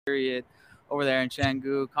period over there in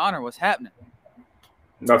Canggu. Connor, what's happening?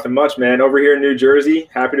 Nothing much, man. Over here in New Jersey.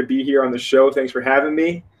 Happy to be here on the show. Thanks for having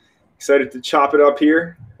me. Excited to chop it up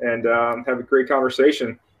here and have a great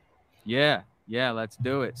conversation. Yeah, let's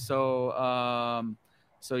do it. So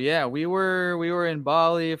yeah, we were in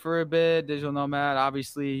Bali for a bit, digital nomad.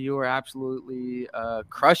 Obviously, you were absolutely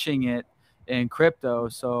crushing it in crypto.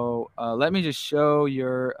 So let me just show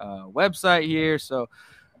your website here. So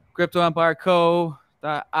CryptoEmpireCo.io,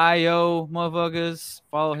 motherfuckers.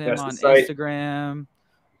 Follow him That's the on site. Instagram.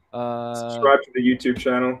 Subscribe to the YouTube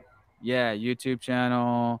channel. Yeah, YouTube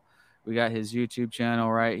channel. We got his YouTube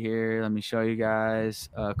channel right here. Let me show you guys.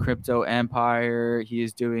 Crypto Empire. He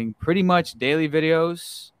is doing pretty much daily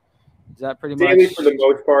videos. Is that pretty Daily much? for the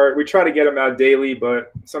most part. We try to get them out daily,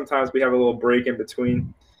 but sometimes we have a little break in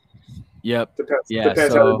between. Yep.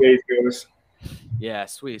 Depends how the day goes. Yeah,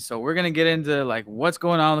 sweet. So we're gonna get into like what's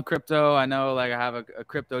going on with crypto. I know like I have a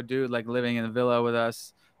crypto dude like living in a villa with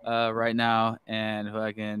us right now, and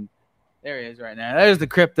fucking there he is right now. There's the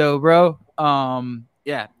crypto, bro.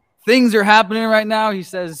 Yeah, things are happening right now. He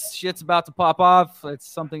says shit's about to pop off. It's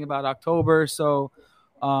something about October. So,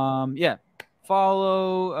 yeah,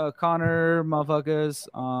 follow Connor, motherfuckers.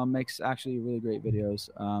 Makes actually really great videos.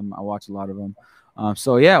 I watch a lot of them.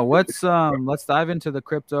 So yeah, let's dive into the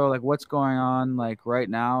crypto, like what's going on like right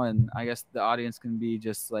now, and I guess the audience can be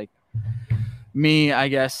just like me. I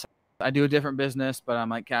guess I do a different business, but I'm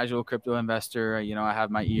like casual crypto investor. You know, I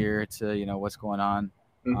have my ear to what's going on.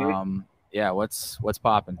 Yeah, what's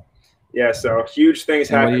popping? Yeah, so huge things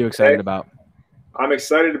And happen. what are you excited about? I'm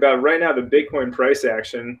excited about right now the Bitcoin price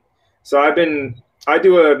action. So I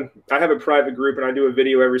have a private group and I do a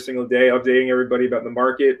video every single day updating everybody about the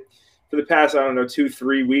market. For the past, I don't know,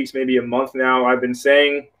 2-3 weeks, maybe a month now, I've been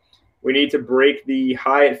saying we need to break the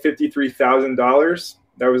high at $53,000.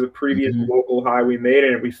 That was a previous local high we made,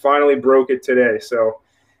 and we finally broke it today. So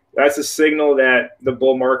that's a signal that the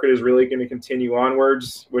bull market is really going to continue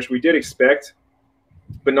onwards, which we did expect.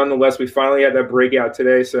 But nonetheless, we finally had that breakout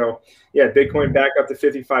today. So yeah, Bitcoin back up to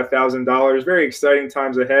 $55,000. Very exciting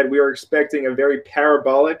times ahead. We are expecting a very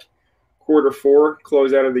parabolic Q4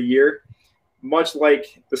 close out of the year, much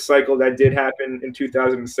like the cycle that did happen in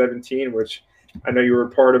 2017, which I know you were a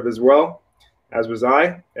part of as well, as was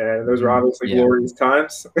I. And those are obviously glorious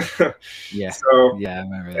times. Yeah. So yeah, I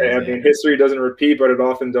remember those, I mean, history doesn't repeat, but it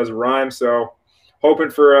often does rhyme. So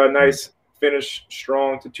hoping for a nice finish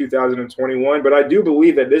strong to 2021. But I do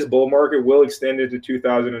believe that this bull market will extend into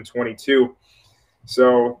 2022.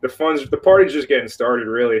 So the party's just getting started,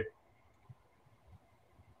 really.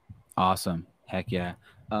 Awesome. Heck yeah.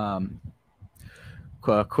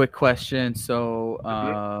 Quick question. So,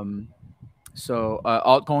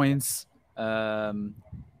 altcoins,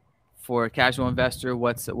 for a casual investor,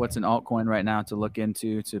 what's an altcoin right now to look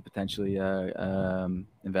into to potentially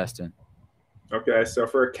invest in? Okay, so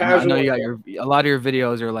for a casual, I know you got a lot of your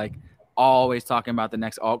videos are like always talking about the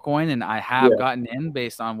next altcoin, and I have gotten in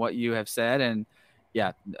based on what you have said, and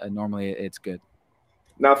yeah, normally it's good.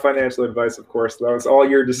 Not financial advice, of course, though. It's all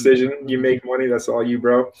your decision. You make money, that's all you,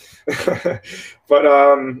 bro. But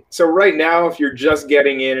so right now, if you're just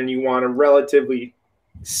getting in and you want a relatively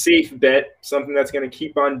safe bet, something that's going to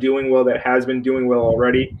keep on doing well, that has been doing well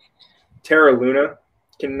already, Terra Luna.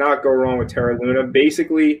 Cannot go wrong with Terra Luna.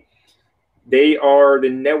 Basically, they are the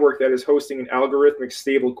network that is hosting an algorithmic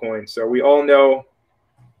stablecoin. So we all know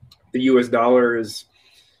the US dollar is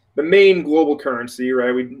the main global currency,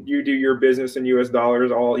 right? You do your business in US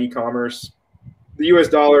dollars, all e-commerce. The US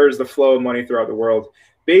dollar is the flow of money throughout the world.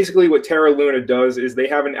 Basically, what Terra Luna does is they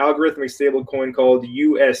have an algorithmic stablecoin called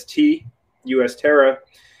UST, US Terra,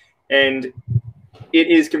 and it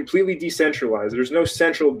is completely decentralized. There's no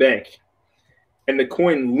central bank. And the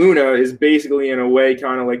coin Luna is basically, in a way,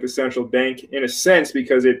 kind of like the central bank in a sense,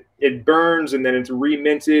 because it burns and then it's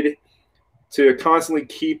reminted to constantly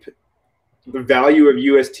keep the value of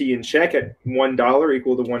UST in check at $1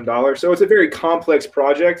 equal to $1. So it's a very complex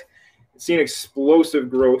project. It's seen explosive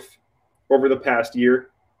growth over the past year.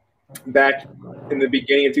 Back in the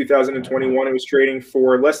beginning of 2021, it was trading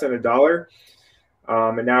for less than $1.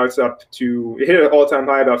 And now it's it hit an all-time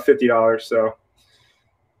high about $50. So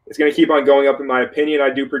it's going to keep on going up, in my opinion. I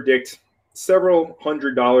do predict several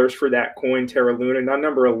 $100s for that coin, Terra Luna, not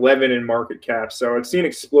number 11 in market cap. So it's seen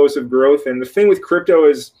explosive growth. And the thing with crypto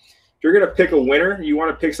is, if you're going to pick a winner, you want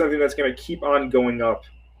to pick something that's going to keep on going up.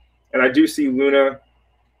 And I do see Luna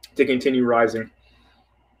to continue rising.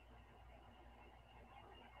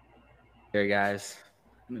 Here, guys.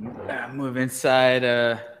 Move inside.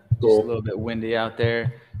 Cool. Just a little bit windy out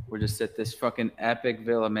there. We're just at this fucking epic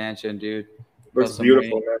villa mansion, dude. Looks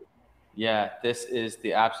beautiful, man. Yeah, this is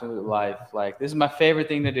the absolute life. Like, this is my favorite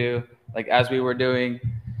thing to do. Like, as we were doing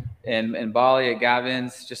in Bali at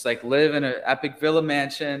Gavin's, just like live in an epic villa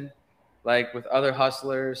mansion, like with other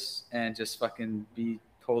hustlers, and just fucking be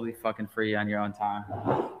totally fucking free on your own time.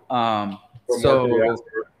 What more could you ask So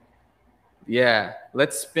for? yeah,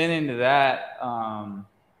 let's spin into that.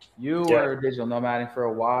 You Yeah. were digital nomading for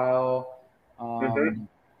a while. Hmm.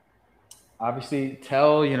 Obviously,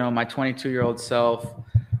 tell my 22-year-old self,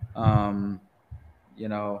 um, you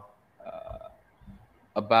know,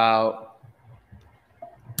 about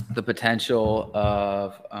the potential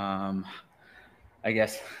of, I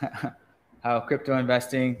guess, how crypto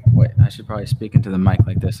investing. Wait, I should probably speak into the mic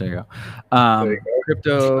like this. There you go. There you go.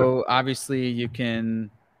 Crypto, obviously, you can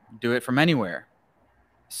do it from anywhere.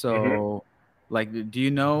 Hmm. So, like, do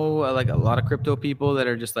you know like a lot of crypto people that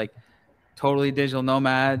are just like totally digital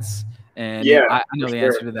nomads? And Yeah, I for know the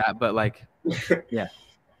answer sure. to that, but like, yeah,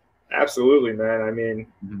 Absolutely, man. I mean,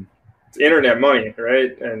 mhm, it's internet money,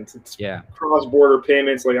 right? And it's yeah, cross-border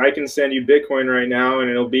payments. Like I can send you Bitcoin right now, and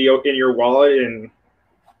it'll be in your wallet in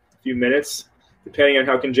a few minutes, depending on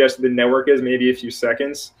how congested the network is, maybe a few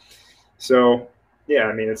seconds. So, yeah,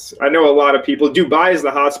 I mean, it's. I know a lot of people. Dubai is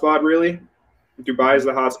the hotspot, really. Dubai is mhm,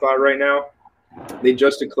 the hotspot right now. They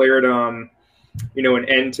just declared, an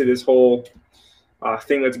end to this whole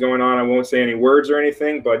thing that's going on. I won't say any words or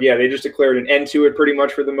anything, but yeah, they just declared an end to it pretty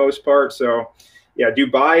much for the most part. So, yeah,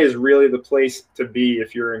 Dubai is really the place to be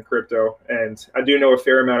if you're in crypto. And I do know a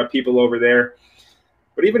fair amount of people over there,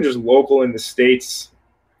 but even just local in the States.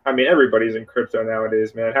 I mean, everybody's in crypto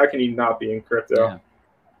nowadays, man. How can you not be in crypto? yeah,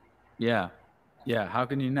 yeah, yeah. How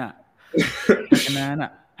can you not? How can I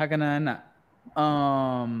not? How can I not?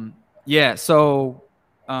 Yeah. So,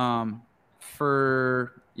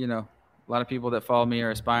 for a lot of people that follow me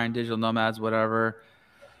are aspiring digital nomads, whatever.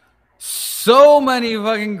 So many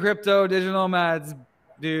fucking crypto digital nomads,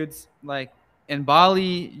 dudes. Like in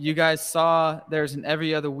Bali, you guys saw there's an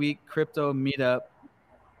every other week crypto meetup,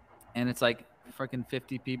 and it's like freaking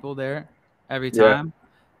 50 people there every Yeah. time.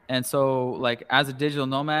 And so, like, as a digital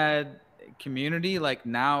nomad community, like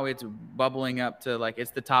now it's bubbling up to like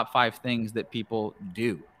it's the top 5 things that people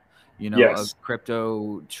do. A Yes.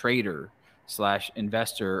 crypto trader slash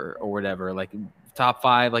investor or whatever, like top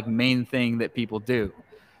 5 like main thing that people do.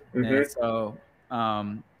 And Hmm. so,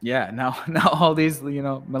 yeah, now all these,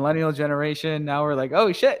 millennial generation, now we're like,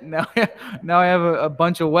 oh shit, now I have a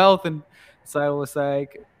bunch of wealth, and so I was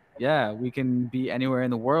like, yeah, we can be anywhere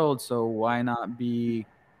in the world, so why not be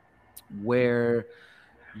where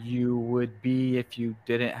you would be if you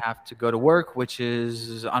didn't have to go to work, which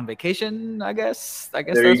is on vacation, I guess. I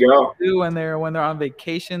guess There that's you what go. people do when they're on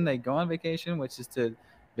vacation. They go on vacation, which is to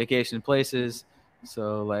vacation places.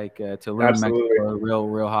 So like Tulum, Absolutely. Mexico,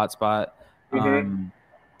 real hot spot. Hmm.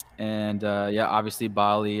 And yeah, obviously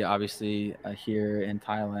Bali, obviously here in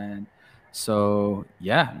Thailand. So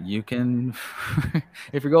yeah, you can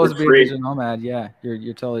if your goal is You're to be a free. digital nomad, yeah,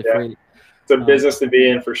 you're totally Yeah. free. It's a Um, business to be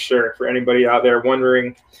in for sure. For anybody out there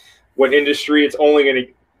wondering what industry, it's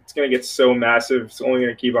gonna get so massive. It's only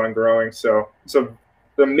gonna keep on growing. So it's an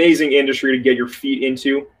amazing industry to get your feet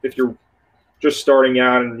into if you're just starting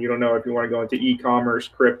out and you don't know if you want to go into e-commerce,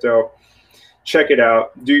 crypto. Check it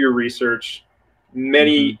out. Do your research. mhm.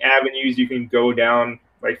 Many avenues you can go down.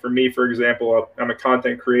 Like for me, for example, I'm a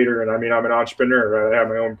content creator, and I mean I'm an entrepreneur. Right? I have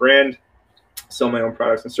my own brand, sell my own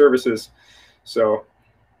products and services. So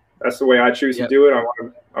that's the way I choose to Yep. do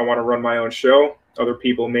it. I want to run my own show. Other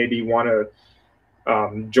people maybe want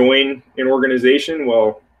to join an organization.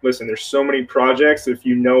 Well, listen, there's so many projects. If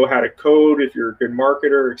you know how to code, if you're a good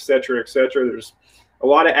marketer, et cetera, there's a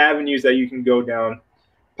lot of avenues that you can go down.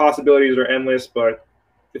 Possibilities are endless, but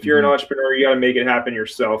if you're an Mhm. entrepreneur, you got to make it happen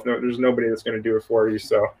yourself. No, there's nobody that's going to do it for you.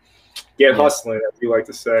 So get Yep. hustling, as you like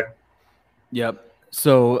to say. Yep.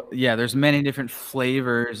 So yeah, there's many different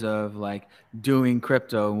flavors of like doing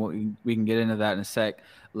crypto, and we can get into that in a sec.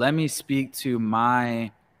 Let me speak to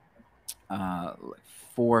my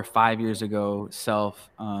 4 or 5 years ago self,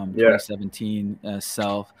 Yeah. 2017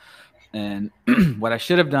 self, and what I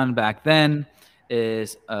should have done back then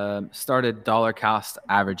is started dollar cost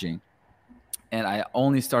averaging, and I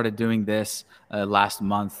only started doing this last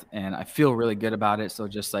month, and I feel really good about it. So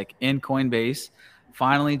just like in Coinbase,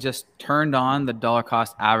 finally just turned on the dollar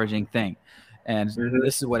cost averaging thing, and Hmm.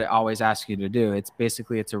 this is what it always asks you to do.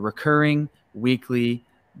 It's a recurring weekly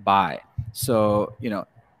buy. So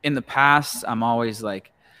in the past, I'm always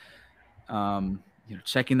like,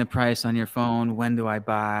 checking the price on your phone. When do I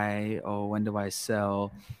buy? Oh, when do I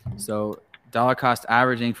sell? So dollar cost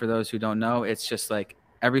averaging, for those who don't know, it's just like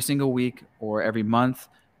every single week or every month,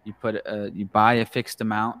 you buy a fixed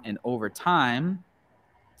amount, and over time,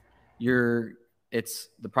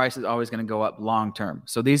 the price is always going to go up long term.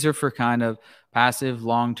 So these are for kind of passive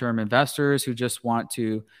long term investors who just want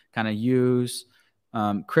to kind of use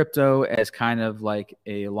crypto as kind of like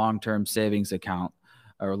a long term savings account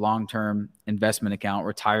or long term investment account,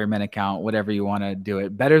 retirement account, whatever you want to do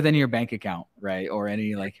it. Better than your bank account, right? Or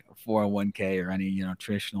any like 401k or any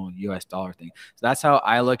traditional US dollar thing. So that's how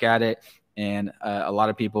I look at it. And a lot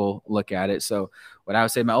of people look at it. So what I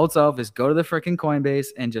would say to my old self is go to the freaking Coinbase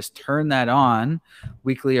and just turn that on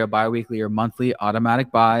weekly or biweekly or monthly automatic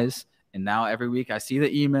buys. And now every week I see the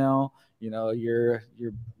email, your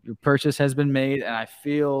purchase has been made. And I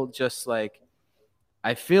feel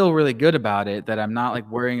really good about it, that I'm not like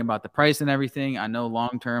worrying about the price and everything. I know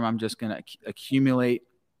long-term, I'm just going to accumulate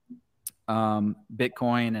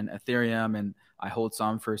Bitcoin and Ethereum. And I hold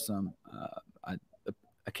some for some,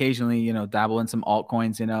 occasionally, dabble in some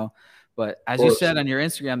altcoins, but as you said on your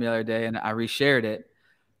Instagram the other day, and I reshared it,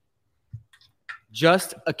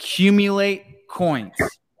 just accumulate coins.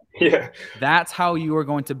 Yeah. That's how you are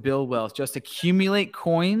going to build wealth. Just accumulate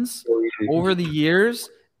coins over the years,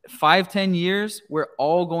 5-10 years, we're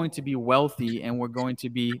all going to be wealthy and we're going to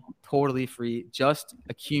be totally free. Just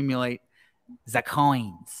accumulate the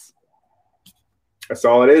coins. That's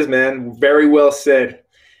all it is, man. Very well said.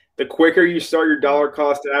 The quicker you start your dollar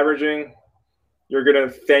cost averaging, you're going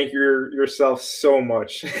to thank yourself so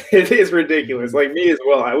much. It is ridiculous. Like me as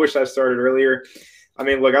well. I wish I started earlier. I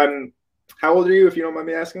mean, look, how old are you, if you don't mind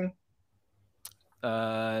me asking?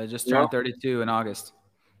 Just turned 32 in August.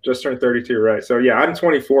 Just turned 32, right? So yeah, I'm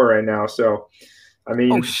 24 right now. So, I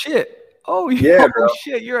mean. Oh shit! Oh yeah, bro. Oh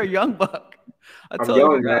shit! You're a young buck. I totally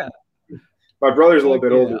forgot. My brother's a little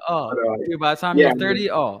bit older. Oh, but, dude, by the time you're 30,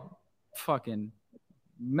 fucking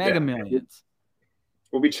mega millions.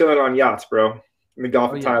 We'll be chilling on yachts, bro, in the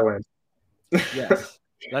Gulf of Thailand. Yes,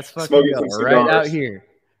 let's fucking go right out here.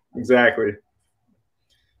 Exactly.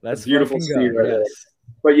 That's beautiful sea right there.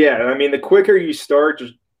 But yeah, I mean, the quicker you start,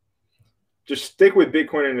 just stick with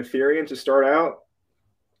Bitcoin and Ethereum to start out.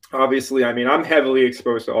 Obviously, I mean, I'm heavily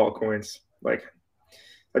exposed to altcoins. Like,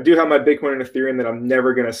 I do have my Bitcoin and Ethereum that I'm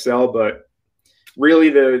never going to sell, but really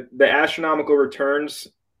the astronomical returns,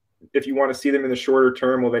 if you want to see them in the shorter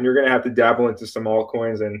term, well, then you're going to have to dabble into some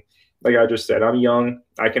altcoins. And like I just said, I'm young.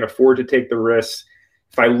 I can afford to take the risks.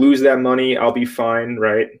 If I lose that money, I'll be fine,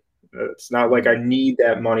 right? It's not like I need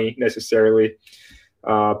that money necessarily.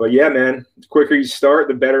 But yeah, man, the quicker you start,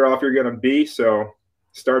 the better off you're going to be. So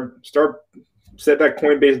set that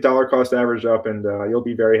Coinbase dollar cost average up, and you'll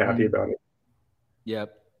be very happy about it.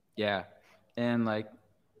 Yep. Yeah. And like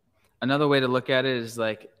another way to look at it is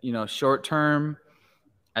like, short term,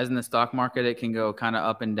 as in the stock market, it can go kind of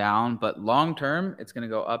up and down, but long term, it's going to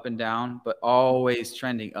go up and down, but always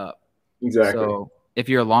trending up. Exactly. So if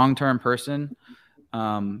you're a long term person,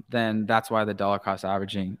 then that's why the dollar cost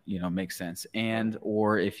averaging, makes sense. And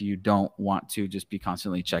or if you don't want to just be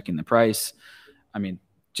constantly checking the price, I mean,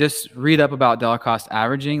 just read up about dollar cost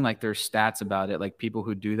averaging. Like there's stats about it. Like people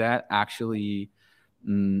who do that actually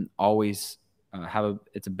always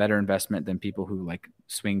it's a better investment than people who like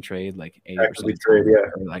swing trade like 80% trade,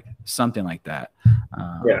 or like something like that.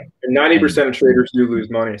 And 90% of traders do lose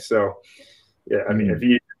money. So yeah, I mean, if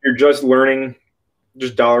you're just learning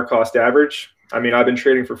just dollar cost average, I mean, I've been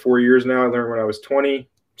trading for 4 years now. I learned when I was 20,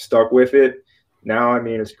 stuck with it. Now, I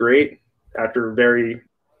mean, it's great after a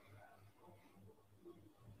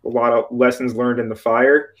lot of lessons learned in the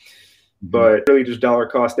fire, but really just dollar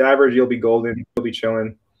cost average, you'll be golden, you'll be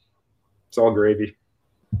chilling. It's all gravy.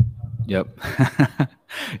 Yep.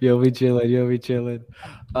 You'll be chilling.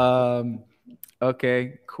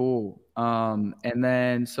 Okay, cool. And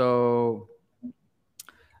then, so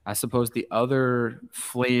I suppose the other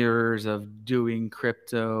flavors of doing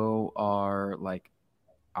crypto are like,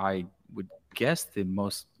 I would guess the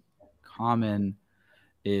most common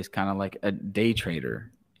is kind of like a day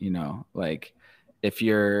trader, like if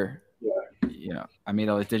you're, I mean,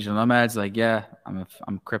 all these digital nomads, like, I'm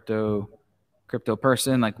a crypto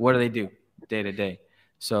person. Like, what do they do day to day?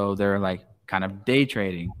 So they're like kind of day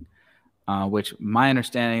trading, which my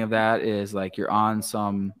understanding of that is like you're on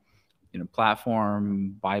some,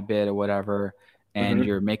 platform, Bybit or whatever, and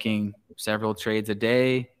you're making several trades a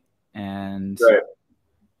day and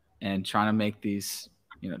trying to make these,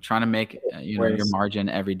 your margin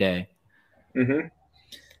every day.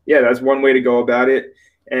 Yeah, that's one way to go about it.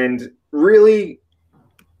 And really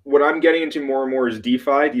what I'm getting into more and more is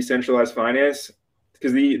DeFi, decentralized finance,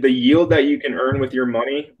 because the yield that you can earn with your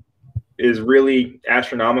money is really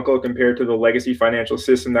astronomical compared to the legacy financial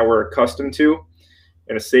system that we're accustomed to.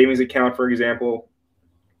 In a savings account, for example,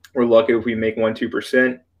 We're lucky if we make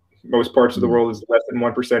 1-2%. Most parts of the world is less than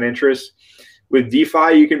 1% interest. With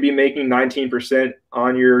DeFi, you can be making 19%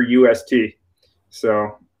 on your UST.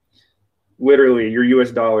 So literally your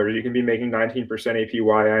US dollars, you can be making 19%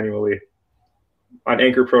 APY annually on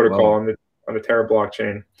Anchor Protocol on the Terra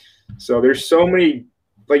blockchain. So there's so many,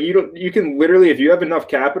 like you can literally, if you have enough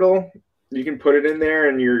capital, you can put it in there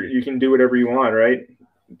and you can do whatever you want, right?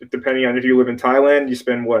 Depending on if you live in Thailand, you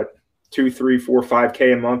spend what, 2, 3, 4,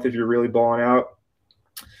 5K a month if you're really balling out.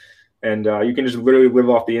 And you can just literally live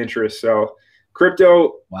off the interest. So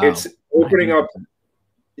crypto, it's opening up.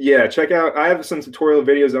 Yeah, check out. I have some tutorial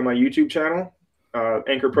videos on my YouTube channel,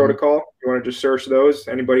 Anchor Protocol. If you want to just search those.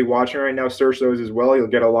 Anybody watching right now, search those as well. You'll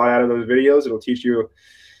get a lot out of those videos. It'll teach you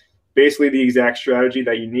basically the exact strategy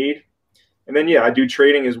that you need. And then, yeah, I do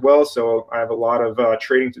trading as well. So I have a lot of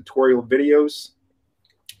trading tutorial videos.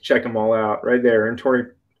 Check them all out right there. Earn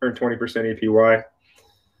 20% APY.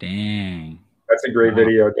 Dang. That's a great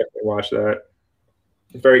video. Definitely watch that.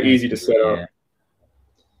 It's very easy to set up.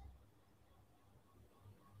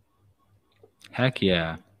 Heck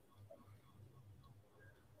yeah.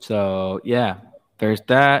 So yeah, there's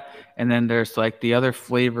that. And then there's like the other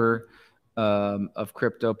flavor of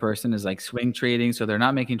crypto person is like swing trading. So they're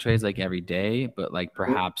not making trades like every day, but like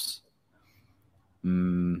perhaps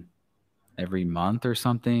every month or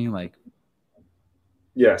something. Like,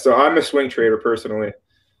 yeah, so I'm a swing trader personally.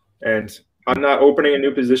 And I'm not opening a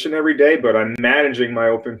new position every day, but I'm managing my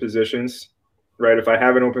open positions, right? If I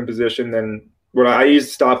have an open position, then I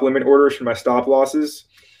use stop limit orders for my stop losses.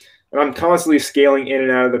 And I'm constantly scaling in and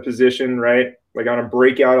out of the position, right? Like on a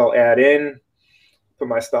breakout, I'll add in, put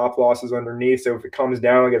my stop losses underneath. So if it comes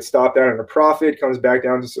down, I get stopped out in a profit, comes back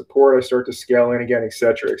down to support, I start to scale in again, et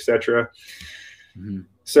cetera, et cetera.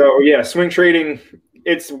 So yeah, swing trading,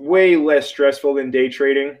 it's way less stressful than day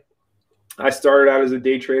trading. I started out as a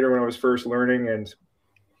day trader when I was first learning, and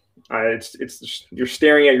you're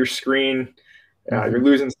staring at your screen, you're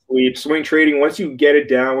losing sleep. Swing trading, once you get it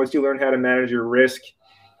down, once you learn how to manage your risk,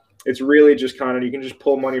 it's really just kind of, you can just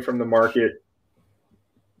pull money from the market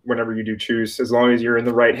whenever you do choose, as long as you're in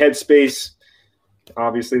the right headspace.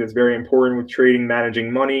 Obviously, that's very important with trading,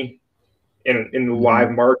 managing money in the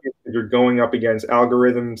live market. You're going up against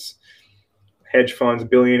algorithms, hedge funds,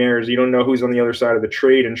 billionaires. You don't know who's on the other side of the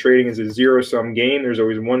trade, and trading is a zero-sum game. There's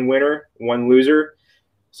always one winner, one loser.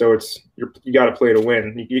 So you got to play to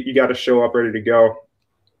win. You got to show up ready to go.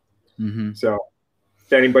 So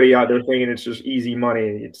to anybody out there thinking it's just easy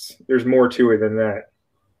money, there's more to it than that.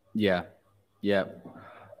 Yeah.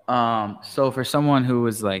 So for someone who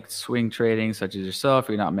is like swing trading, such as yourself,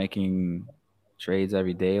 you're not making trades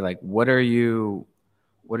every day. Like, what are you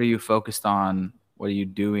focused on? What are you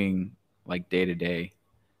doing like day to day?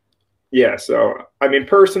 Yeah. So, I mean,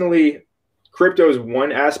 personally, crypto is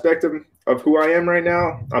one aspect of who I am right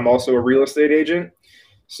now. I'm also a real estate agent.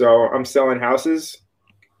 So I'm selling houses.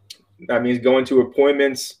 That means going to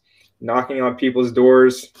appointments, knocking on people's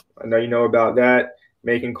doors. I know you know about that,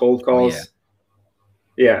 making cold calls.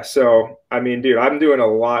 Yeah. So, I mean, dude, I'm doing a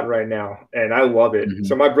lot right now and I love it.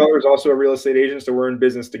 So my brother's also a real estate agent. So we're in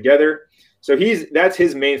business together. So that's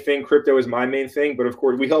his main thing. Crypto is my main thing, but of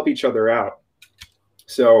course we help each other out.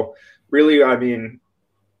 So really, I mean,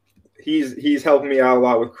 he's helping me out a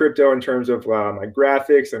lot with crypto in terms of my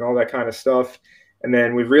graphics and all that kind of stuff. And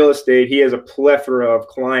then with real estate, he has a plethora of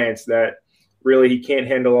clients that really he can't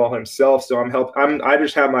handle all himself. So I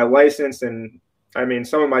just have my license, and I mean,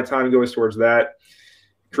 some of my time goes towards that.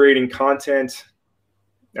 Creating content,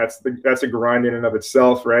 that's a grind in and of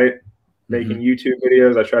itself, right? Making YouTube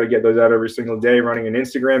videos, I try to get those out every single day. Running an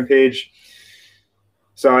Instagram page.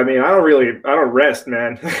 So I mean, I don't rest,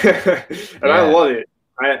 man, and I love it.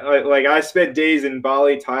 I spent days in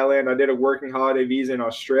Bali, Thailand. I did a working holiday visa in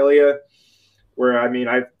Australia, where I mean,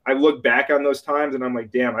 I look back on those times and I'm like,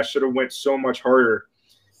 damn, I should have went so much harder.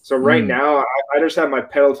 So right now, I just have my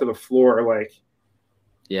pedal to the floor, like.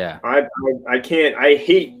 Yeah. I can't. I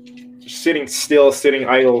hate sitting still, sitting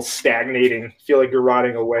idle, stagnating. Feel like you're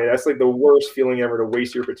rotting away. That's like the worst feeling ever, to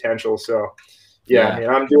waste your potential. So, yeah. I mean,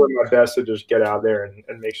 I'm doing my best to just get out there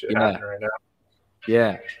and make shit happen right now.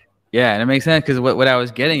 Yeah. Yeah. And it makes sense because what I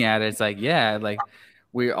was getting at, it's like, like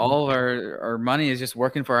we all our money is just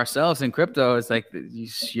working for ourselves in crypto. It's like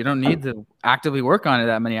you don't need to actively work on it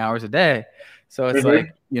that many hours a day. So it's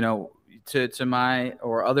like, you know, to my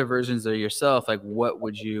or other versions of yourself, like what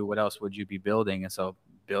else would you be building? And so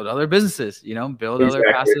build other businesses, you know, build other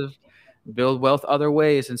passive, build wealth other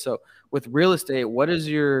ways. And so with real estate, what is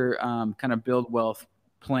your kind of build wealth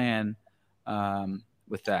plan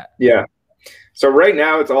with that? So right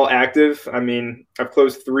now it's all active. I mean, I've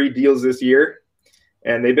closed 3 deals this year,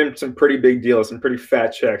 and they've been some pretty big deals, some pretty fat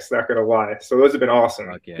checks, not gonna lie. So those have been awesome.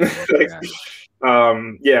 Okay.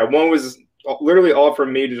 Yeah, one was literally all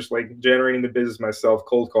from me, just like generating the business myself,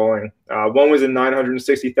 cold calling. One was a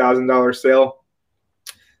 $960,000 sale,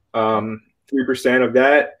 3% of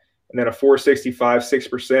that, and then a 465,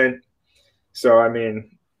 6%. So I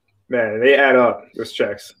mean, man, they add up, those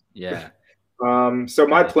checks. Yeah. So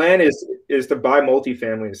my plan is to buy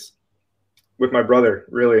multifamilies with my brother,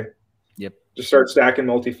 really. Yep. Just start stacking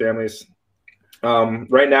multifamilies.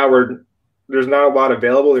 Right now there's not a lot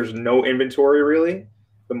available. There's no inventory really.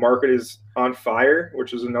 The market is on fire,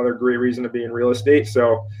 which is another great reason to be in real estate.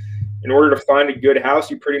 So in order to find a good house,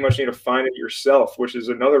 you pretty much need to find it yourself, which is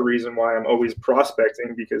another reason why I'm always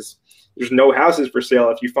prospecting, because there's no houses for sale.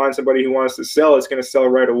 If you find somebody who wants to sell, it's going to sell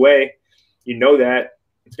right away. You know that.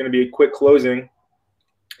 It's going to be a quick closing.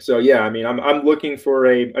 So yeah, I mean, I'm looking for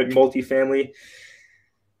a multifamily.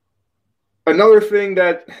 Another thing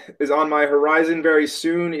that is on my horizon very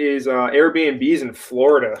soon is Airbnbs in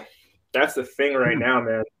Florida. That's the thing right now,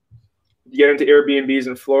 man. You get into Airbnbs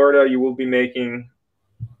in Florida, you will be making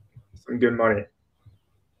some good money.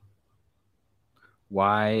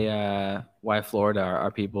 Why Florida?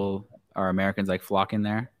 Are Americans like flocking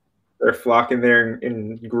there? They're flocking there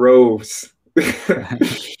in groves.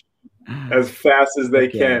 As fast as they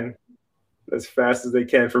can. As fast as they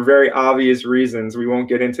can, for very obvious reasons. We won't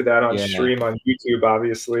get into that on stream on YouTube,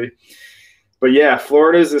 obviously. But yeah,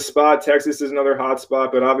 Florida is a spot. Texas is another hot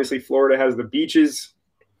spot. But obviously, Florida has the beaches.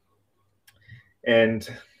 And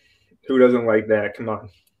who doesn't like that? Come on.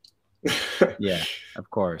 Yeah, of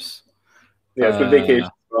course. Yeah, it's the vacation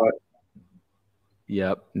spot.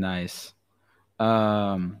 Yep, nice.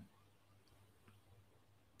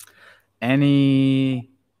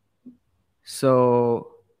 So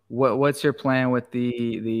what's your plan with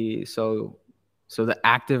the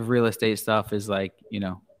active real estate stuff is like,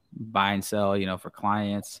 buy and sell, for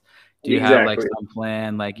clients. Do you have like some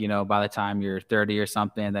plan, like, by the time you're 30 or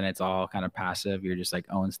something, then it's all kind of passive, you're just like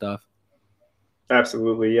own stuff?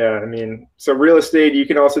 Absolutely. Yeah. I mean, so real estate, you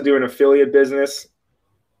can also do an affiliate business,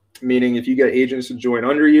 meaning if you get agents to join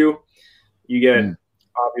under you, you get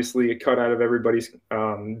obviously a cut out of everybody's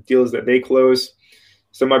deals that they close.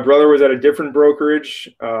 So my brother was at a different brokerage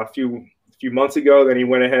a few months ago. Then he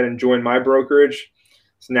went ahead and joined my brokerage.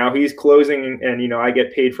 So now he's closing, and I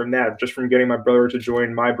get paid from that, just from getting my brother to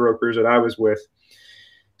join my brokerage that I was with.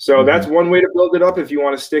 So that's one way to build it up if you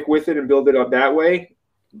want to stick with it and build it up that way.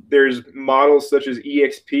 There's models such as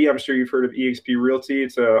EXP. I'm sure you've heard of EXP Realty.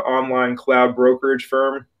 It's an online cloud brokerage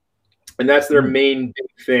firm, and that's their main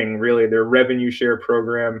big thing, really, their revenue share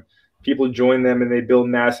program. People join them and they build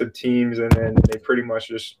massive teams, and then they pretty much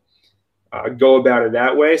just go about it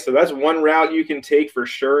that way. So that's one route you can take for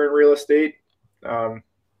sure in real estate.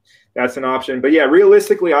 That's an option. But yeah,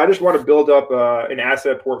 realistically, I just want to build up an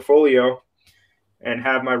asset portfolio and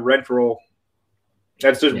have my rental.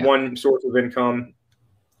 That's just one source of income.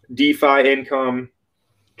 DeFi income,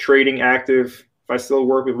 trading active. If I still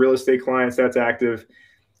work with real estate clients, that's active.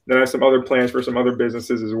 Then I have some other plans for some other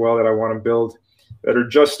businesses as well that I want to build that are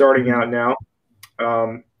just starting out now.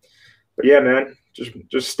 But yeah, man,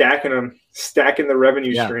 just stacking the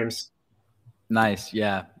revenue streams. Nice.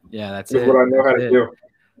 Yeah. That's what I know how to do.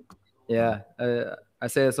 Yeah. I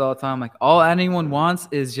say this all the time. Like, all anyone wants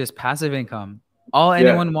is just passive income. All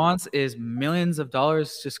anyone wants is millions of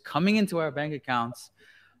dollars just coming into our bank accounts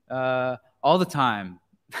all the time.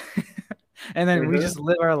 And then we just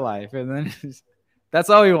live our life. And then that's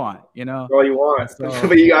all we want, All you want. So,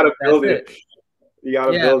 but you got to build it. You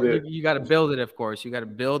got to build it. You got to build it, of course. You got to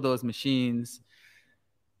build those machines,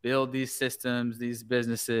 build these systems, these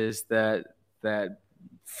businesses that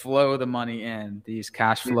flow the money in, these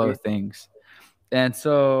cash flow things. And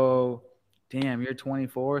so, damn, you're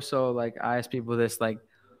 24. So like, I ask people this, like,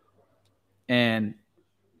 and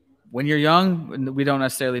when you're young, we don't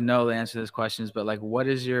necessarily know the answer to these questions, but like, what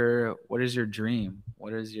is your dream?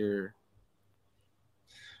 What is your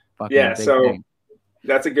fucking big thing?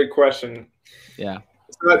 That's a good question. Yeah.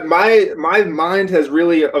 So my mind has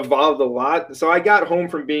really evolved a lot. So I got home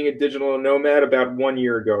from being a digital nomad about 1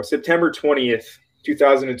 year ago. September 20th,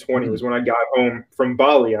 2020 was when I got home from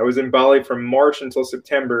Bali. I was in Bali from March until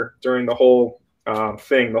September during the whole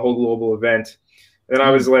thing, the whole global event. And I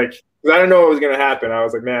was like, I didn't know what was going to happen. I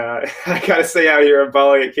was like, man, I got to stay out here in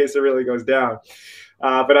Bali in case it really goes down.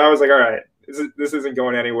 But I was like, all right, this isn't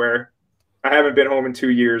going anywhere. I haven't been home in 2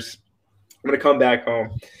 years. I'm going to come back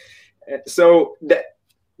home. So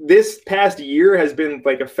this past year has been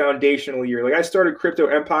like a foundational year. Like, I started Crypto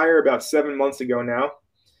Empire about 7 months ago now.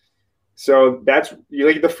 So that's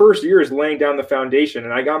like the first year is laying down the foundation.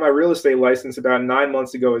 And I got my real estate license about 9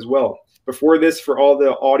 months ago as well. Before this, for all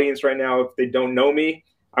the audience right now, if they don't know me,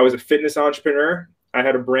 I was a fitness entrepreneur. I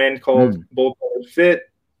had a brand called Bull Colored Fit.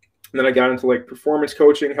 And then I got into like performance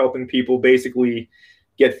coaching, helping people basically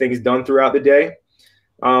get things done throughout the day.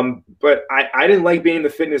 But I didn't like being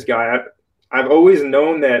the fitness guy. I've always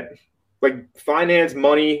known that like finance,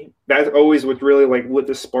 money, that's always what really like lit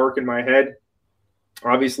the spark in my head.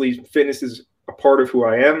 Obviously, fitness is a part of who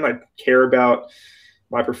I am. I care about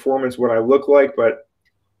my performance, what I look like, but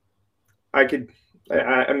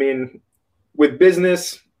I mean, with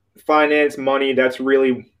business, finance, money, that's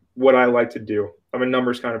really what I like to do. I'm a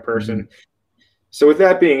numbers kind of person. So with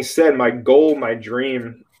that being said, my goal, my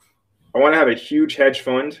dream, I want to have a huge hedge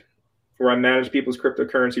fund where I manage people's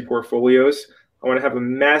cryptocurrency portfolios. I want to have a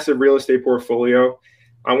massive real estate portfolio.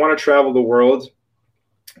 I want to travel the world,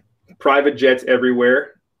 private jets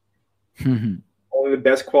everywhere, only the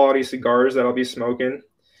best quality cigars that I'll be smoking.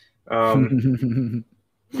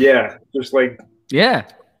 Yeah, just like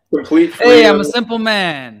complete freedom. Hey, I'm a simple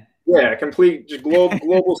man. Yeah, complete just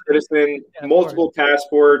global citizen, multiple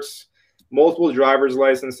passports, multiple driver's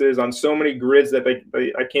licenses on so many grids that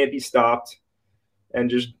I can't be stopped, and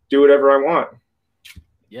just do whatever I want.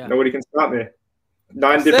 Yeah, nobody can stop me.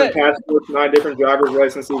 9 different passports, 9 different driver's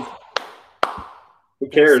licenses. Who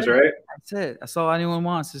cares, right? That's it. That's all anyone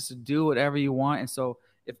wants is to do whatever you want. And so,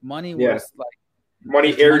 if money was like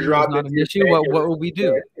money airdrop not an issue, what would we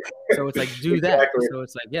do? So it's like do that. So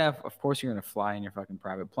it's like, yeah, of course you're gonna fly in your fucking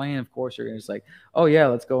private plane. Of course you're gonna just like, oh yeah,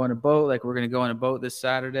 let's go on a boat. Like we're gonna go on a boat this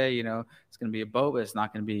Saturday. You know, it's gonna be a boat, but it's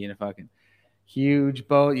not gonna be in a fucking huge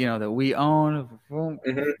boat. You know that we own.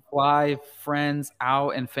 Fly friends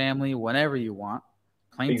out and family whenever you want.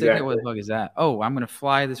 Plane ticket, what the fuck is that? Oh, I'm gonna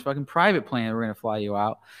fly this fucking private plane. We're gonna fly you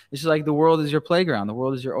out. It's just like the world is your playground. The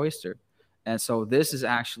world is your oyster. And so this is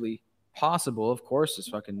actually possible. Of course, there's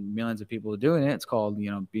fucking millions of people doing it. It's called,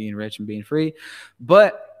 you know, being rich and being free.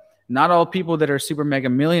 But not all people that are super mega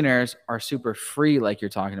millionaires are super free like you're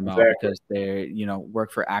talking about because they, you know,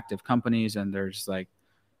 work for active companies and they're just like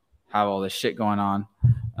have all this shit going on,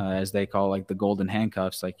 as they call like the golden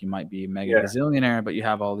handcuffs. Like you might be a mega gazillionaire, but you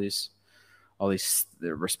have all these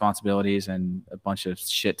responsibilities and a bunch of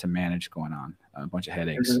shit to manage going on, a bunch of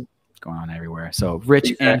headaches going on everywhere. So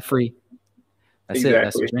rich and free. That's it.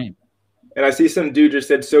 That's the dream. And I see some dude just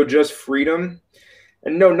said, so just freedom.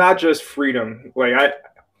 And no, not just freedom. Like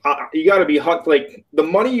you got to be like the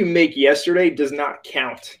money you make yesterday does not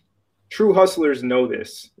count. True hustlers know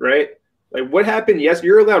this, right? Like what happened? Yes,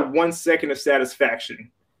 you're allowed 1 second of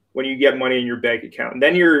satisfaction when you get money in your bank account. And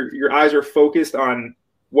then your eyes are focused on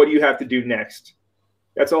what do you have to do next?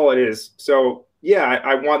 That's all it is. So yeah,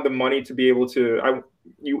 I want the money to be able to.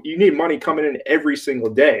 You need money coming in every single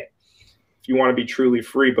day if you want to be truly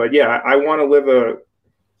free. But yeah, I want to live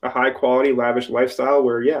a high quality, lavish lifestyle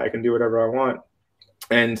where I can do whatever I want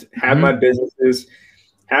and have my businesses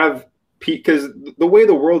because the way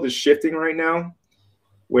the world is shifting right now,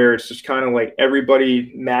 where it's just kind of like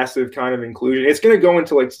everybody massive kind of inclusion. It's going to go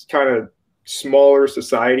into like kind of smaller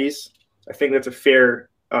societies. I think that's a fair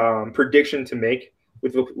prediction to make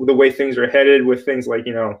with the way things are headed, with things like,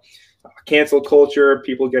 you know, cancel culture,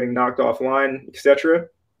 people getting knocked offline, etc.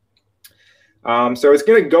 So it's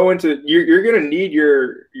going to go into you're going to need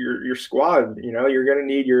your squad. You know, you're going to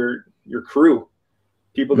need your crew,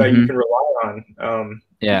 people that you can rely on.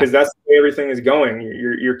 Because that's the way everything is going.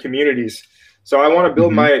 Your communities. So I want to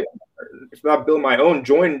build if not build my own,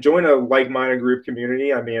 join a like-minded group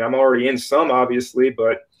community. I mean, I'm already in some, obviously,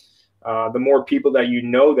 but the more people that you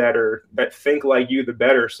know that think like you, the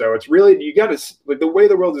better. So it's really, you got to, like the way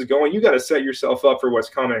the world is going, you got to set yourself up for what's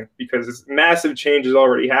coming because it's massive change is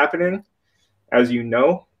already happening, as you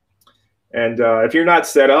know. And if you're not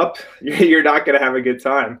set up, you're not going to have a good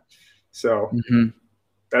time. So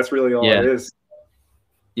that's really all it is.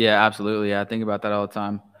 Yeah, absolutely. Yeah, I think about that all the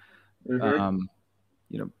time. You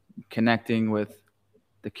know, connecting with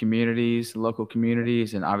the communities, local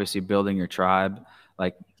communities, and obviously building your tribe.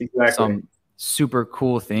 Like some super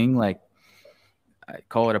cool thing, like I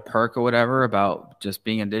call it a perk or whatever about just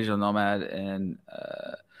being a digital nomad and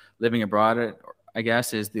living abroad, I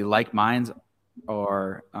guess, is the like minds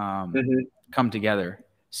or come together.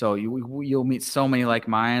 So you'll meet so many like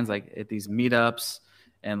minds, like at these meetups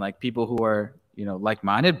and like people who are, you know,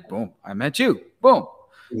 like-minded. Boom, I met you. Boom.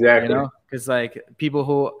 Exactly. You know, because like people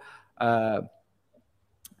who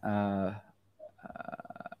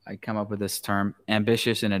I come up with this term,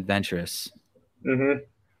 ambitious and adventurous.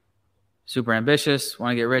 Super ambitious,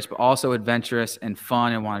 want to get rich, but also adventurous and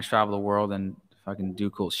fun and want to travel the world and fucking do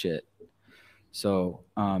cool shit. So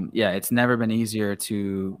yeah, it's never been easier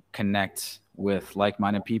to connect with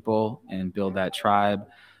like-minded people and build that tribe.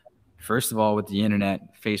 First of all, with the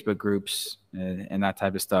internet, Facebook groups, and that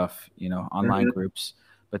type of stuff, online Mhm. groups.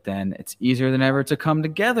 But then it's easier than ever to come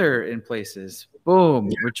together in places. Boom,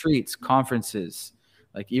 retreats, conferences.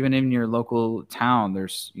 Like even in your local town,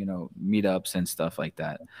 there's meetups and stuff like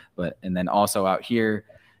that. And then also out here,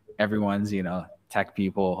 everyone's tech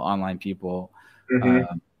people, online people, Mhm.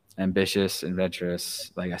 um, ambitious,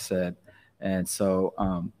 adventurous, like I said. And so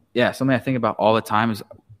yeah, something I think about all the time is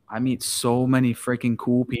I meet so many freaking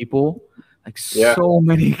cool people, like Yeah. so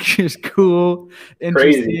many just cool, Crazy.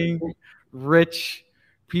 interesting, rich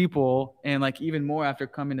people. And like even more after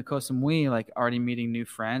coming to Koh Samui, like already meeting new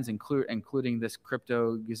friends, including this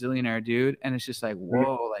crypto gazillionaire dude. And it's just like, Mhm.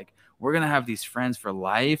 whoa, like we're going to have these friends for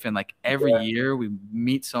life. And like every Yeah. year we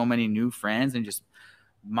meet so many new friends, and just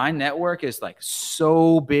my network is like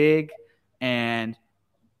so big. And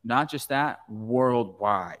not just that,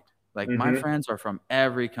 worldwide. Like my Mhm. friends are from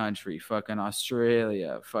every country, fucking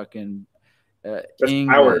Australia, fucking That's power.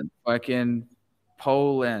 England, fucking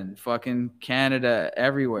Poland, fucking Canada,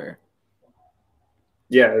 everywhere.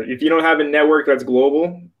 Yeah. If you don't have a network that's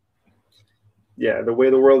global, yeah, the way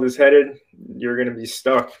the world is headed, you're going to be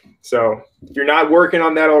stuck. So if you're not working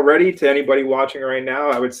on that already, to anybody watching right now,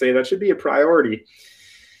 I would say that should be a priority,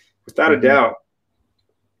 without a Mm-hmm. doubt.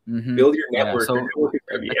 Mm-hmm. Build your Yeah. network. Your So network is going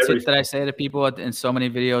to a be tip that everything. I say to people in so many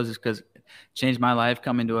videos is because changed my life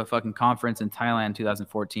coming to a fucking conference in Thailand in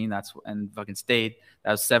 2014. And fucking stayed.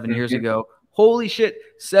 That was 7 years Mhm. ago. Holy shit.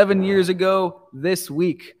 7 years ago this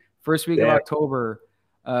week, first week of Damn. October,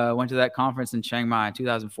 went to that conference in Chiang Mai in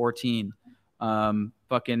 2014.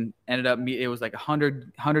 Fucking ended up it was like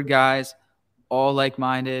 100 guys, all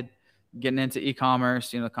like-minded, getting into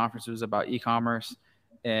e-commerce. The conference was about e-commerce,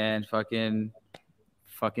 and fucking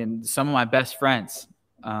some of my best friends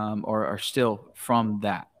are still from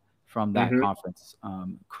that Mhm. conference.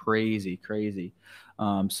 Crazy.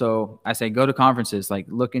 So I say go to conferences, like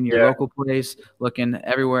look in your Yeah. local place, look in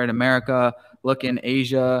everywhere in America, look in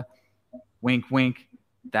Asia. Wink, wink.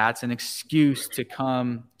 That's an excuse to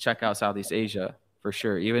come check out Southeast Asia for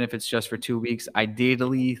sure, even if it's just for 2 weeks,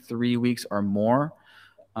 ideally 3 weeks or more.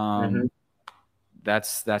 Mhm. Um,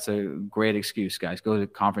 that's a great excuse, guys. Go to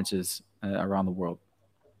conferences around the world.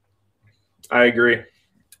 I agree.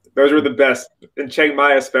 Those were the best in Chiang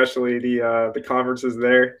Mai, especially the conferences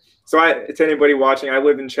there. So, to anybody watching, I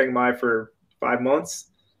lived in Chiang Mai for 5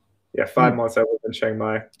 months. Yeah, Hmm. 5 months I lived in Chiang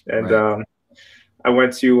Mai, and Right. I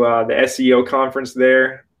went to the SEO conference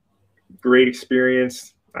there. Great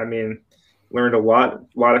experience. I mean, learned a lot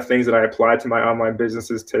of things that I applied to my online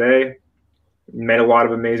businesses today. Met a lot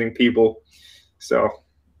of amazing people. So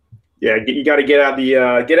yeah, you got to get out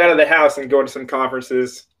of the house and go to some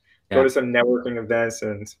conferences, go Yeah. to some networking events,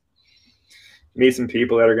 and meet some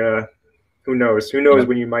people that are gonna. Who knows Yep.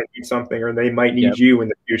 when you might need something or they might need Yep. you in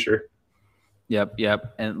the future.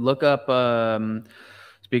 Yep. And look up.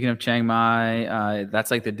 Speaking of Chiang Mai, that's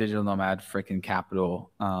like the digital nomad freaking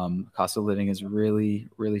capital. Cost of living is really,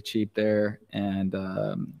 really cheap there, and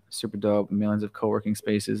super dope. Millions of co-working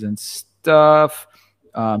spaces and stuff.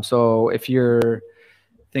 So if you're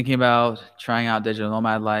thinking about trying out digital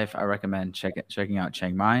nomad life, I recommend checking out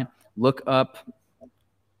Chiang Mai. Look up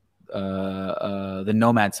the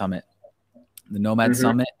Nomad Summit. The Nomad Mm-hmm.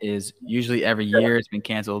 Summit is usually every Yeah. year. It's been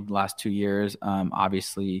canceled the last 2 years,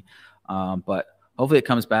 obviously, but hopefully it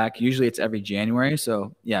comes back. Usually it's every January.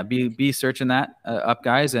 So yeah, be searching that up,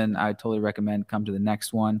 guys, and I totally recommend come to the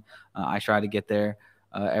next one. I try to get there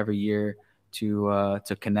every year to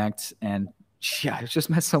connect, and yeah, I've just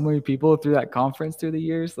met so many people through that conference through the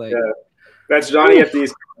years. Like, Yeah. That's Johnny whew.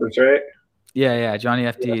 FD's conference, right? Yeah, Johnny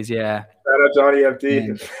Yeah. FD's, yeah, Shout out Johnny FD.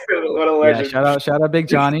 and What a yeah, legend. shout out, Big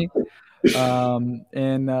Johnny.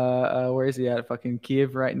 And where is he at? Fucking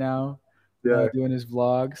Kiev right now, Yeah. doing his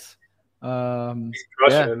vlogs. He's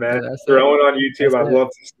crushing Yeah, it, man. that's it. Throwing on YouTube. That's I'd it. love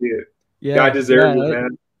to see it. Guy Yeah, deserves it, man.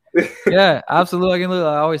 yeah, absolutely.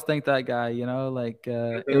 I always thank that guy. Like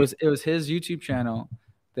it Mhm. was his YouTube channel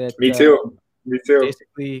that Me too. Me too.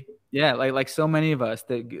 basically, yeah, like so many of us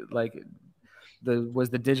that like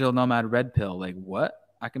the digital nomad red pill. Like what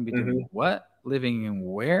I can be Hmm. doing, what living in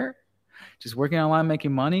where, just working online,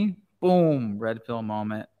 making money. Boom, red pill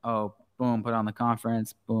moment. Oh, boom, put on the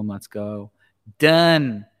conference. Boom, let's go.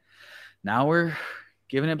 Done. Now we're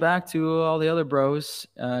giving it back to all the other bros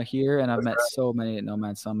here, and I've That's met right. so many at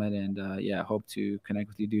Nomad Summit, and yeah, hope to connect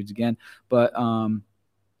with you dudes again. But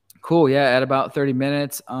cool, yeah. At about 30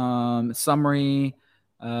 minutes, summary.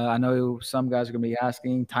 I know some guys are gonna be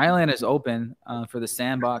asking. Thailand is open for the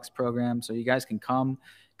Sandbox program, so you guys can come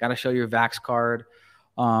got to show your Vax card.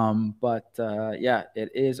 But yeah, it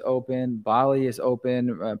is open. Bali is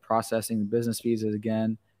open, processing business visas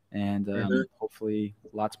again, and hopefully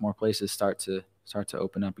lots more places start to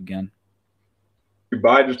open up again.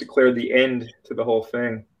 Dubai just declared the end to the whole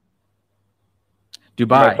thing.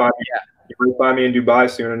 Dubai, you might find me in Dubai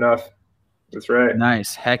soon enough. That's right.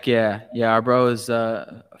 Nice. Heck yeah. Yeah, our bro is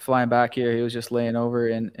flying back here. He was just laying over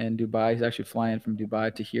in Dubai. He's actually flying from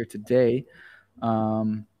Dubai to here today.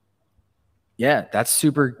 Yeah, that's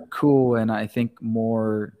super cool. And I think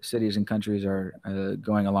more cities and countries are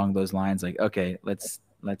going along those lines. Like, okay, let's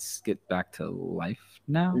get back to life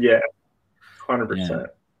now. Yeah, 100%.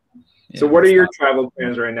 Yeah. So what are your travel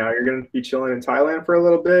plans right now? You're going to be chilling in Thailand for a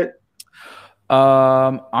little bit?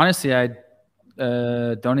 Honestly, I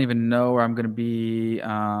don't even know where I'm going to be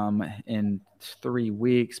in 3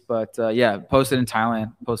 weeks. But yeah, posted in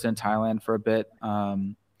Thailand for a bit,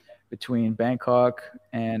 between Bangkok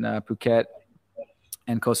and Phuket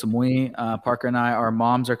and Koh Samui. Parker and I, our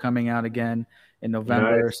moms are coming out again in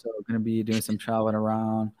November. Nice. So we're going to be doing some traveling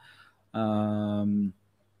around.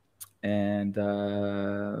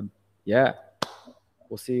 Yeah,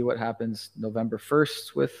 we'll see what happens November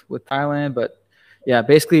 1st with Thailand. But yeah,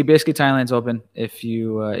 basically Thailand's open if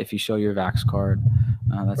you show your Vax card.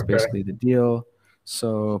 That's okay. Basically the deal.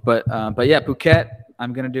 So, but yeah, Phuket,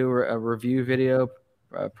 I'm going to do a review video,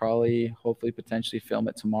 hopefully potentially film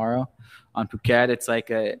it tomorrow on Phuket. It's like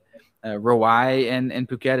a Rawai in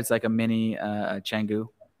Phuket. It's like a mini Canggu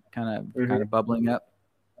kind of bubbling up.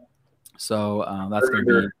 So that's going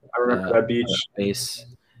to be I remember that beach base.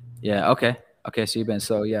 Yeah. Okay. So you've been.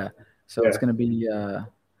 So yeah. So it's going to be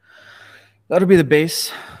that'll be the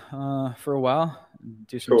base for a while.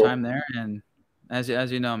 Do some time there, and as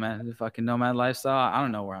you know, man, the fucking nomad lifestyle. I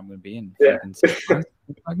don't know where I'm going to be in.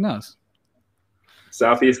 Fuck knows.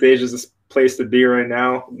 Southeast Asia is the place to be right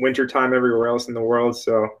now. Wintertime everywhere else in the world.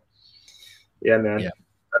 So yeah, man,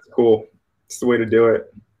 that's cool. It's the way to do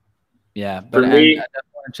it. Yeah, but I definitely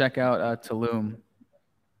want to check out Tulum.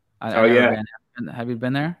 Have you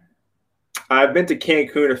been there? I've been to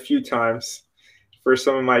Cancun a few times for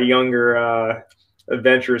some of my younger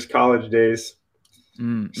adventurous college days.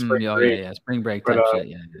 Spring break type shit.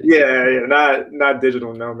 Yeah, not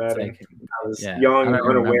digital nomading. I was young and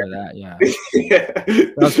unaware. That,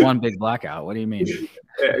 that was one big blackout. What do you mean?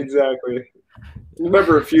 Yeah, exactly.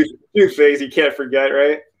 Remember a few things you can't forget,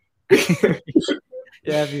 right?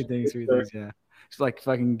 Yeah, a few things. Yeah, it's like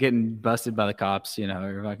fucking getting busted by the cops,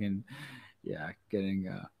 or fucking getting.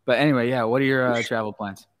 But anyway, what are your travel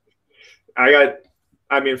plans?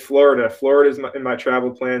 Florida. Florida's in my travel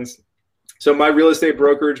plans. So my real estate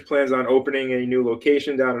brokerage plans on opening a new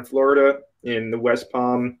location down in Florida in the West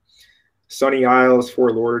Palm, Sunny Isles,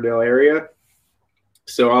 Fort Lauderdale area.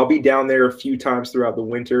 So I'll be down there a few times throughout the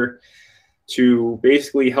winter to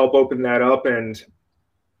basically help open that up and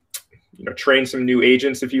train some new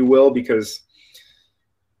agents, if you will, because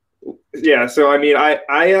so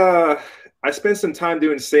I spent some time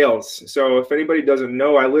doing sales. So if anybody doesn't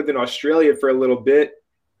know, I lived in Australia for a little bit,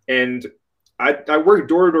 and I worked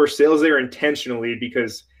door-to-door sales there intentionally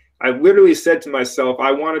because I literally said to myself,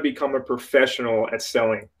 I want to become a professional at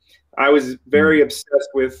selling. I was very obsessed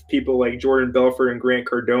with people like Jordan Belfort and Grant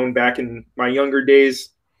Cardone back in my younger days.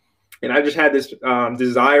 And I just had this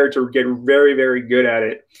desire to get very, very good at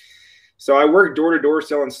it. So I worked door-to-door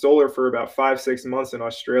selling solar for about 5-6 months in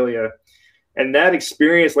Australia. And that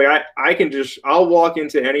experience, like I'll walk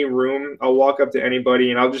into any room, I'll walk up to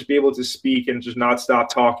anybody, and I'll just be able to speak and just not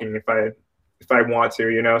stop talking if I want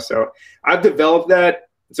to, So I've developed that.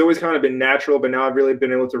 It's always kind of been natural, but now I've really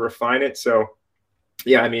been able to refine it. So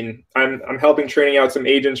yeah, I'm helping training out some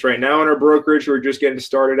agents right now in our brokerage who are just getting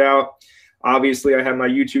started out. Obviously, I have my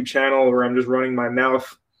YouTube channel where I'm just running my mouth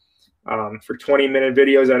for 20-minute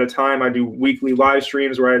videos at a time. I do weekly live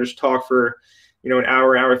streams where I just talk for an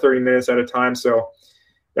hour 30 minutes at a time. So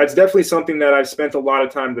that's definitely something that I've spent a lot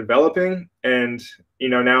of time developing. And,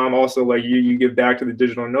 now I'm also like you give back to the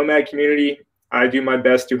digital nomad community. I do my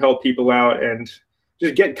best to help people out and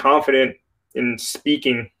just get confident in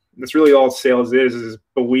speaking. That's really all sales is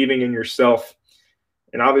believing in yourself.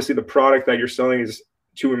 And obviously the product that you're selling is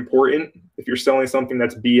too important. If you're selling something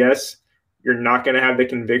that's BS, you're not going to have the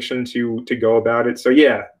conviction to go about it. So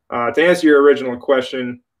yeah, to answer your original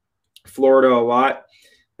question, Florida a lot.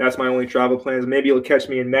 That's my only travel plans. Maybe you'll catch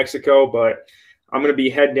me in Mexico, but I'm going to be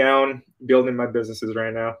head down building my businesses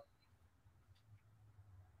right now.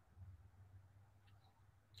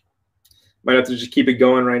 Might have to just keep it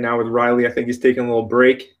going right now with Riley. I think he's taking a little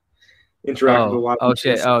break. Interacting with a lot of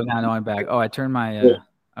people. Shit. Oh, no, I'm back. Oh, I turned my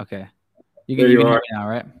okay. You can hear me now,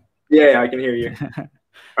 right? Yeah, I can hear you.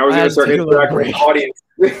 I was I going to had to start take a little interacting with the break. audience.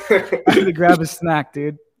 I had to grab a snack,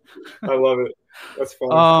 dude. I love it. That's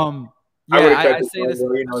funny. Yeah, I I say this.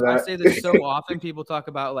 you know I that. say this so often. People talk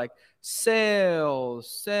about like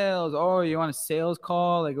sales. Oh, you want a sales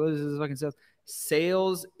call? Like, what is this fucking sales?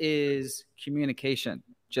 Sales is communication.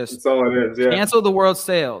 Just That's all it is. Yeah. cancel the word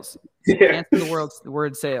sales. Yeah. Cancel the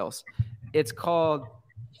word sales. It's called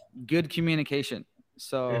good communication.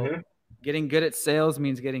 So getting good at sales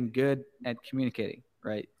means getting good at communicating,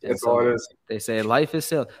 right? And That's all it is. they say life is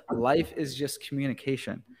sales. Life is just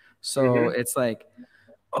communication. So it's like,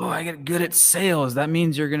 oh, I get good at sales. That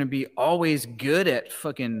means you're going to be always good at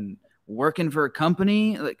fucking working for a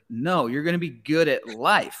company. Like, no, you're going to be good at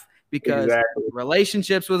life because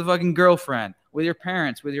relationships with a fucking girlfriend, with your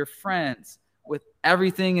parents, with your friends, with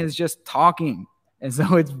everything is just talking. And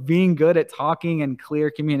so it's being good at talking and clear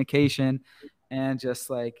communication and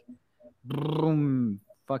just like, boom,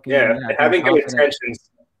 fucking having good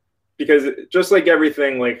intentions. Because just like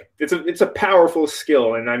everything, like it's a powerful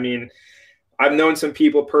skill. And I mean, I've known some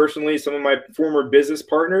people personally, some of my former business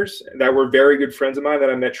partners that were very good friends of mine that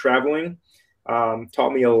I met traveling,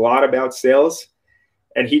 taught me a lot about sales.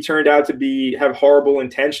 And he turned out to have horrible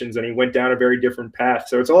intentions, and he went down a very different path.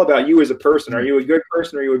 So it's all about you as a person. Are you a good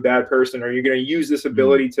person? Or are you a bad person? Are you going to use this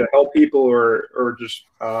ability to help people or just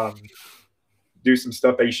do some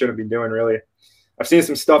stuff that you shouldn't be doing, really? I've seen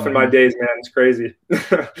some stuff in my days, man. It's crazy.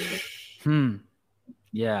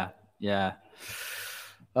 Yeah. Yeah,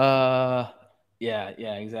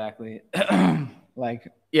 exactly.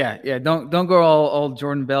 Like, yeah. Don't go all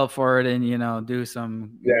Jordan Belfort and do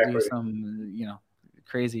some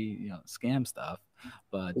crazy scam stuff.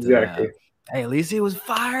 But hey, at least he was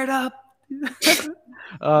fired up.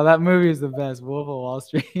 Oh, that movie is the best. Wolf of Wall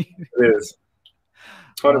Street. It is.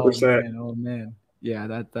 100%. Oh man. Yeah,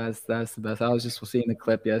 that's the best. I was just seeing the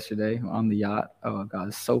clip yesterday on the yacht. Oh god,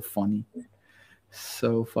 it's so funny.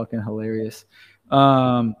 So fucking hilarious.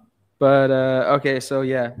 Okay, so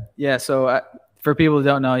yeah. So for people who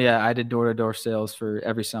don't know, I did door-to-door sales for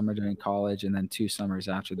every summer during college, and then 2 summers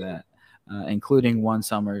after that, including 1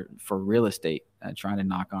 summer for real estate, trying to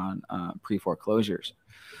knock on pre-foreclosures.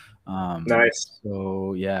 Nice.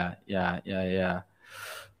 So yeah.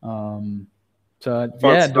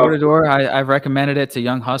 Door-to-door. I've recommended it to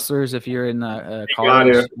young hustlers if you're in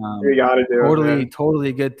college. You gotta do it.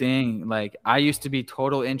 Totally good thing. Like I used to be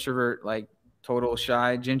total introvert, like total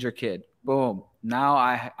shy ginger kid. Boom.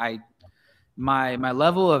 Now my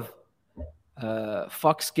level of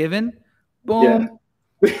fucks given, boom,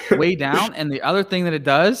 way down. And the other thing that it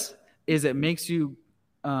does is it makes you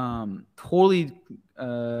totally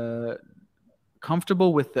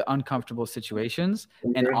comfortable with the uncomfortable situations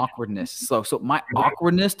and awkwardness. So my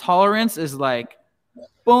awkwardness tolerance is like,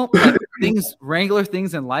 boom, like regular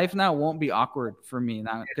things in life now won't be awkward for me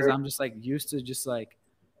now because I'm just like used to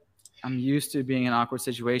being in an awkward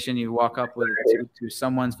situation. You walk up to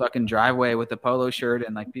someone's fucking driveway with a polo shirt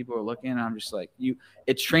and like people are looking, and I'm just like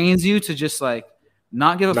it trains you to just like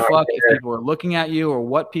not give a fuck if people are looking at you or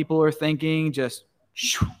what people are thinking. Just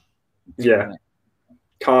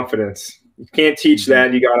confidence. You can't teach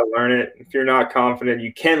that. You got to learn it. If you're not confident,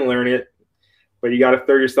 you can learn it, but you got to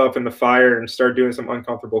throw yourself in the fire and start doing some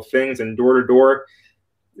uncomfortable things. And door to door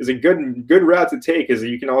is a good route to take, because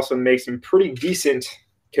you can also make some pretty decent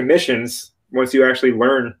commissions once you actually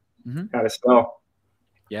learn how to sell.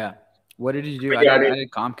 Yeah. What did you do? I did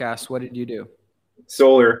Comcast. What did you do?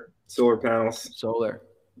 Solar panels. Solar.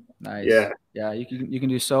 Nice. Yeah. You can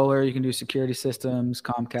do solar. You can do security systems.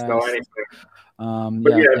 Comcast. Sell anything.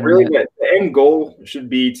 Really, the end goal should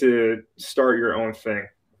be to start your own thing.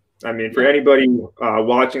 I mean, for anybody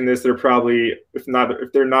watching this, they're probably, if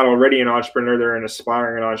they're not already an entrepreneur, they're an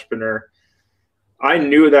aspiring entrepreneur. I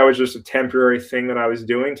knew that was just a temporary thing that I was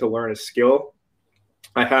doing to learn a skill.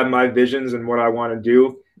 I have my visions and what I want to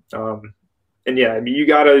do. And yeah, I mean, you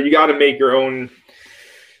gotta make your own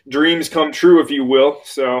dreams come true, if you will.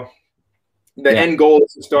 So the end goal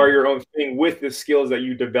is to start your own thing with the skills that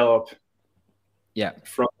you develop. Yeah.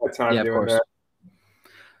 From that time doing that.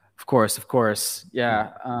 Of course. Yeah.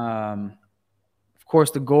 Of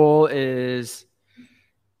course, the goal is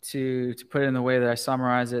to put it in the way that I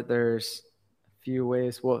summarize it. There's a few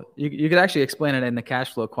ways. Well, you could actually explain it in the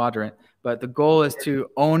cash flow quadrant, but the goal is to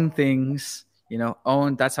own things,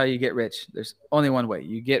 that's how you get rich. There's only one way.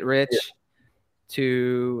 You get rich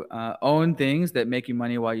to own things that make you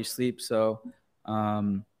money while you sleep. So,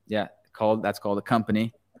 that's called a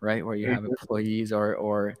company, right? Where you have employees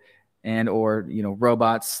or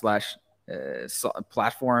robots /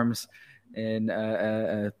 platforms and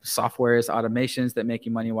softwares, automations that make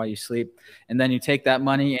you money while you sleep. And then you take that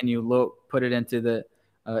money and you put it into the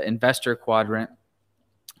investor quadrant,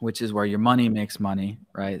 which is where your money makes money,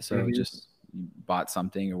 right? So Mhm. just you bought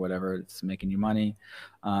something or whatever, it's making you money.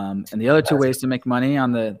 And the other two ways to make money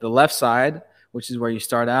on the left side, which is where you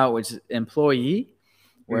start out, which is employee,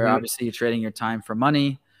 where Mhm. obviously you're trading your time for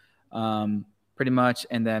money, pretty much,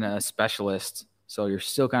 and then a specialist. So you're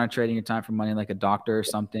still kind of trading your time for money, like a doctor or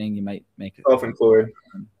something. You might make it, Self-employed.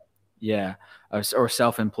 yeah, or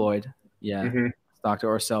self-employed, yeah, Mhm. doctor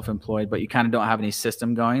or self-employed, but you kind of don't have any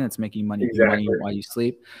system going that's making you money Exactly. while you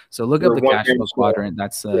sleep. So look up You're the one cash man flow show. quadrant.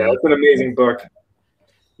 That's Yeah, that's an amazing book.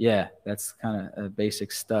 yeah, that's kind of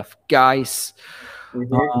basic stuff, guys.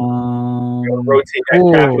 Mhm. Um, Rotate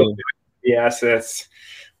that capital cool. to the assets,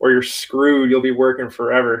 or you're screwed. You'll be working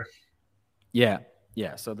forever. Yeah,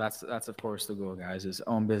 yeah. So that's of course the goal, guys. Is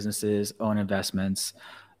own businesses, own investments,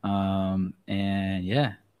 and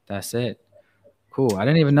yeah, that's it. Cool. I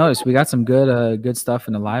didn't even notice we got some good stuff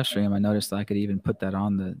in the live stream. I noticed I could even put that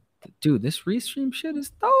on dude. This restream shit is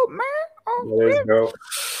dope, man. Oh, That is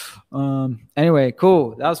dope. Anyway,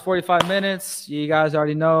 cool. That was 45 minutes. You guys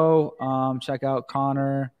already know. Check out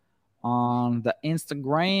Connor on the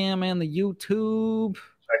Instagram and the YouTube.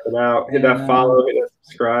 Check it out. Hit that And follow. Hit that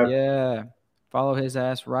subscribe. yeah, follow his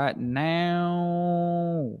ass right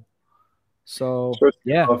now. So Show some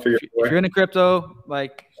yeah, love for your if boy. you're into crypto,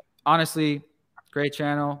 like honestly, great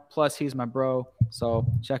channel. Plus, he's my bro. So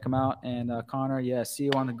check him out. And Connor, yeah, see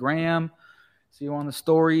you on the gram, see you on the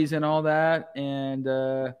stories and all that. And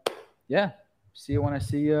yeah, see you when I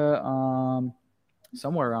see you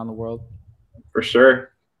somewhere around the world. For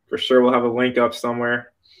sure. For sure. We'll have a link up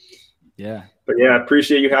somewhere. Yeah. But yeah, I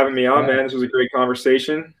appreciate you having me on, Yeah. man. This was a great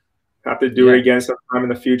conversation. Have to do Yeah. it again sometime in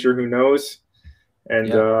the future. Who knows? And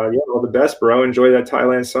Yeah. yeah, all the best, bro. Enjoy that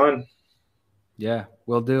Thailand sun. Yeah,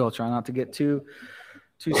 will do. I'll try not to get too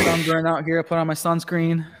sunburned out here. I'll put on my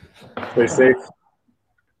sunscreen. Stay safe.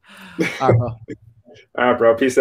 All right, bro. All right, bro. Peace out.